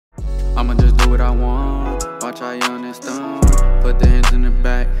I'ma just do what I want. Watch how young and stone. Put the hands in the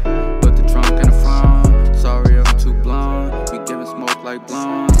back, put the trunk in the front. Sorry if I'm too blonde. We giving smoke like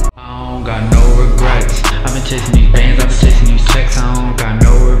blondes. I don't got no regrets. I've been chasing these bands, I've been chasing these checks. I don't got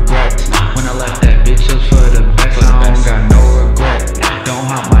no regrets. When I left that bitch, it was for the best. I don't got no regret. Don't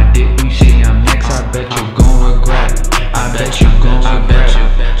hop my dick, you see I'm next. I bet you gon' regret. I bet you gon' regret.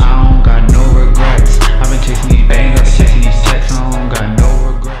 I don't got no regrets. I've been chasing these bands, I've been chasing these checks. I don't got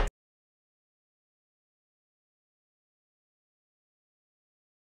no regrets.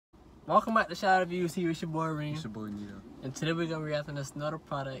 Welcome back to Shadow Views. Here is your boy Reem. It's your boy Nito. And today we're gonna be reacting to another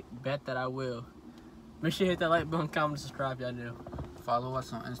product, Bet That I Will. Make sure you hit that like button, comment, subscribe, y'all do. Follow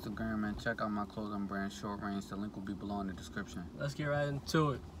us on Instagram and check out my clothing brand, Short Range. The link will be below in the description. Let's get right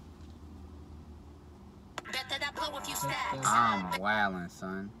into it. Bet that I blow a few stacks. I'm wildin',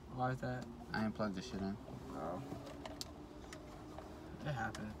 son. Why is that? I ain't plugged this shit in. Oh. It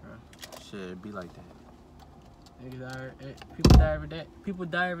happens, bro. Shit, it be like that. People die every day. People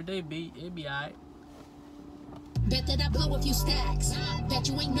die every day, it be alright. Bet that I blow a few stacks. Bet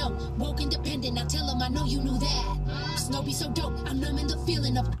you ain't know. Woke independent. I tell them I know you knew that. Snow be so dope. I'm numbing the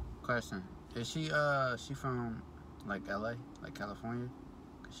feeling of. Question: is she from like LA, like California?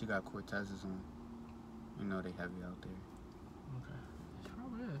 Cause she got Cortezes on. You know they heavy out there. Okay. She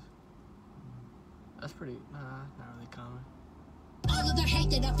probably is. That's pretty. Nah, not really common. All of the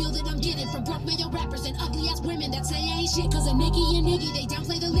hate that I feel that I'm getting from broke male rappers and ugly ass women that say I ain't shit. Cause of Nicki and Iggy, they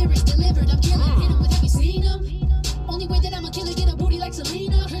downplay the lyrics delivered. I'm killing, hit 'em with, have you seen them? Only way that I'm a killer, get a booty like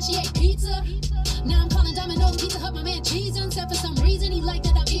Selena. Heard she ate pizza. Now I'm calling Domino's Pizza Hut, my man cheesing. Said for some reason he like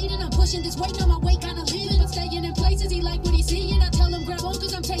that I'm eating. I'm pushing this weight, now my weight kinda leaving. But staying in places he like what he's seeing. I tell him grab on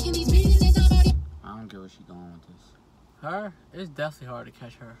cause I'm taking these meetings. And I'm already. I don't get where she going with this. Her? It's definitely hard to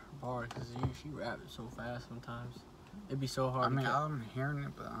catch her bar because she raps so fast sometimes. It'd be so hard. I mean, to catch. I'm hearing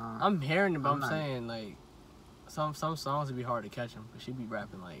it, but I'm hearing it, but I'm not saying like some songs would be hard to catch them, but she be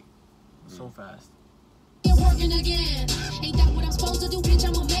rapping like so fast. You're working again. Ain't that what I'm supposed to do, bitch?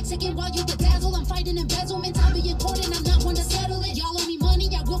 I'm a Mexican while you bedazzle. I'm fighting embezzlement. I'll be in court and I'm not one to settle it. Y'all owe me money,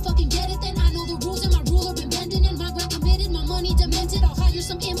 I will fucking get it. Then I know the rules and my ruler been bending. And my rep committed, my money demented. I'll hire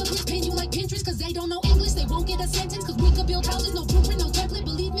some immigrants, pin you like Pinterest. Cause they don't know English, they won't get a sentence. Cause we could build houses, no blueprint, no template.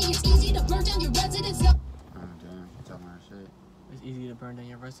 Believe me, it's easy to burn down your residence. oh damn, she talking about shit. It's easy to burn down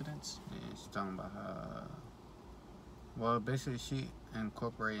your residence. Yeah, she's talking about her. Well, basically, she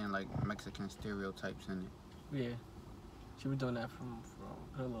incorporating like Mexican stereotypes in it. Yeah, she was doing that for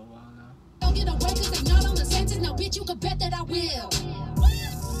a little while now. Don't get away cause they not on the sentence. Now bitch you could bet that I will.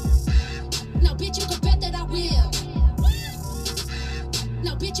 Now bitch you could bet that I will.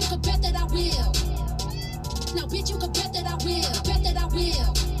 Now bitch you could bet that I will. Now bitch you could bet that I will. Bet that I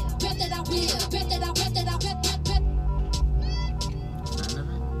will. Bet that I will. Bet that I bet that I bet.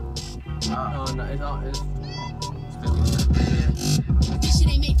 No, it's This shit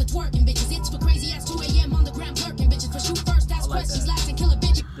ain't made for twerking, bitches. It's for crazy ass 2 a.m. on the ground lurking, bitches. For shoot first, ask questions, last, and kill a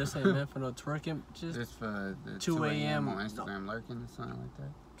bitch. This ain't meant for no twerking, just This for the 2 a.m. on Instagram lurking or something like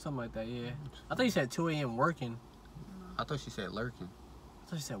that. something like that. Yeah, I thought you said 2 a.m. working. I thought she said lurking. I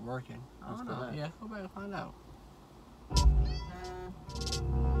thought you said working. I don't Let's know. go back. Yeah, go back and find out.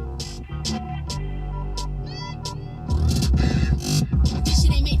 This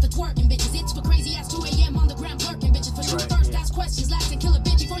shit ain't made for twerking, bitches. It's for crazy ass 2 a.m. on the ground lurking, bitches. For shoot first, ask questions, last, and kill a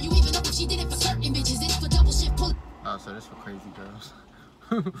bitch before you even know if she did it for certain, bitches. It's for double shift pull. Oh, so this for crazy girls.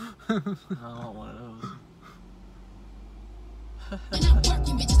 I don't want one of those. And I'm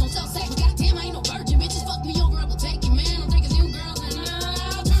working, bitches. Don't sell sex. Goddamn, I ain't no virgin, bitches. Fuck me over, I will take it, man. I'm taking new girls and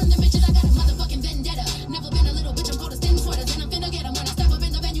I'll turn them bitches. I got a motherfucking vendetta. Never been a little bitch. I'm called a sting sweaters and I'm finna get 'em when I step up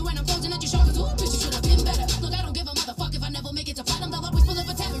in the venue and I'm frozen at your shoulders. Ooh, bitch, you should have been better. Look, I don't give a motherfuck if I never make it to platinum. They'll always pull up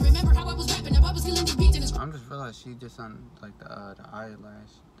a tab and remember how I was rapping. Now I was killing these beats and it's. I'm just realized she just on like the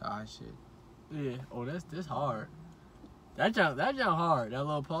eyelash, the eye shit. Yeah. Oh, this hard. That jump hard. That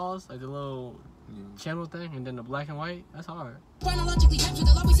little pause, like the little channel thing, and then the black and white. That's hard. Chronologically captured,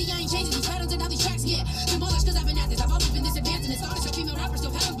 they'll always see I ain't changing these patterns and how these tracks get demolished cause I've been at this. I've always been this advanced and it's artists like female rappers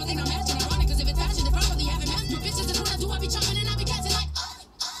still patterns, but they not matching. Ironic cause if it's fashion, they probably haven't mastered. Bitches is what I do, I be chopping and I be catching like.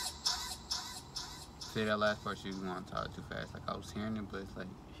 See that last part, she was going to talk too fast. Like I was hearing it, but it's like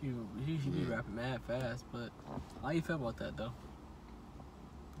She be rapping mad fast, but how you feel about that though?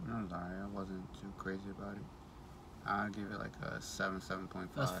 I'm sorry, I wasn't too crazy about it. I'll give it like a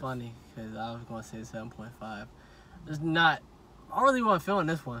 7.5. That's funny because I was gonna say 7.5. It's not. I really wasn't feeling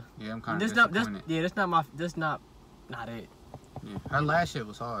this one. Yeah, I'm kind of disappointed. That's not it. Yeah, her last shit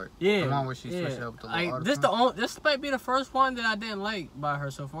was hard. Yeah, the one where she switched it up to this might be the first one that I didn't like by her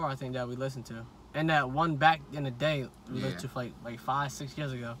so far. I think that we listened to, and that one back in the day we listened to like 5-6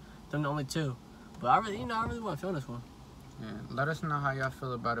 years ago. Them the only two. But I really want to film this one. Yeah, let us know how y'all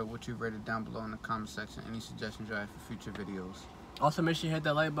feel about it, what you rated down below in the comment section, any suggestions you have for future videos. Also, make sure you hit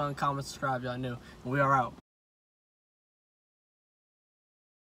that like button, comment, subscribe, y'all new. And we are out.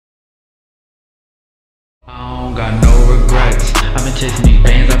 I don't got no regrets. I've been chasing these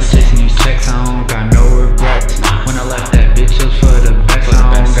bands, I've been chasing these checks. I don't got no regrets.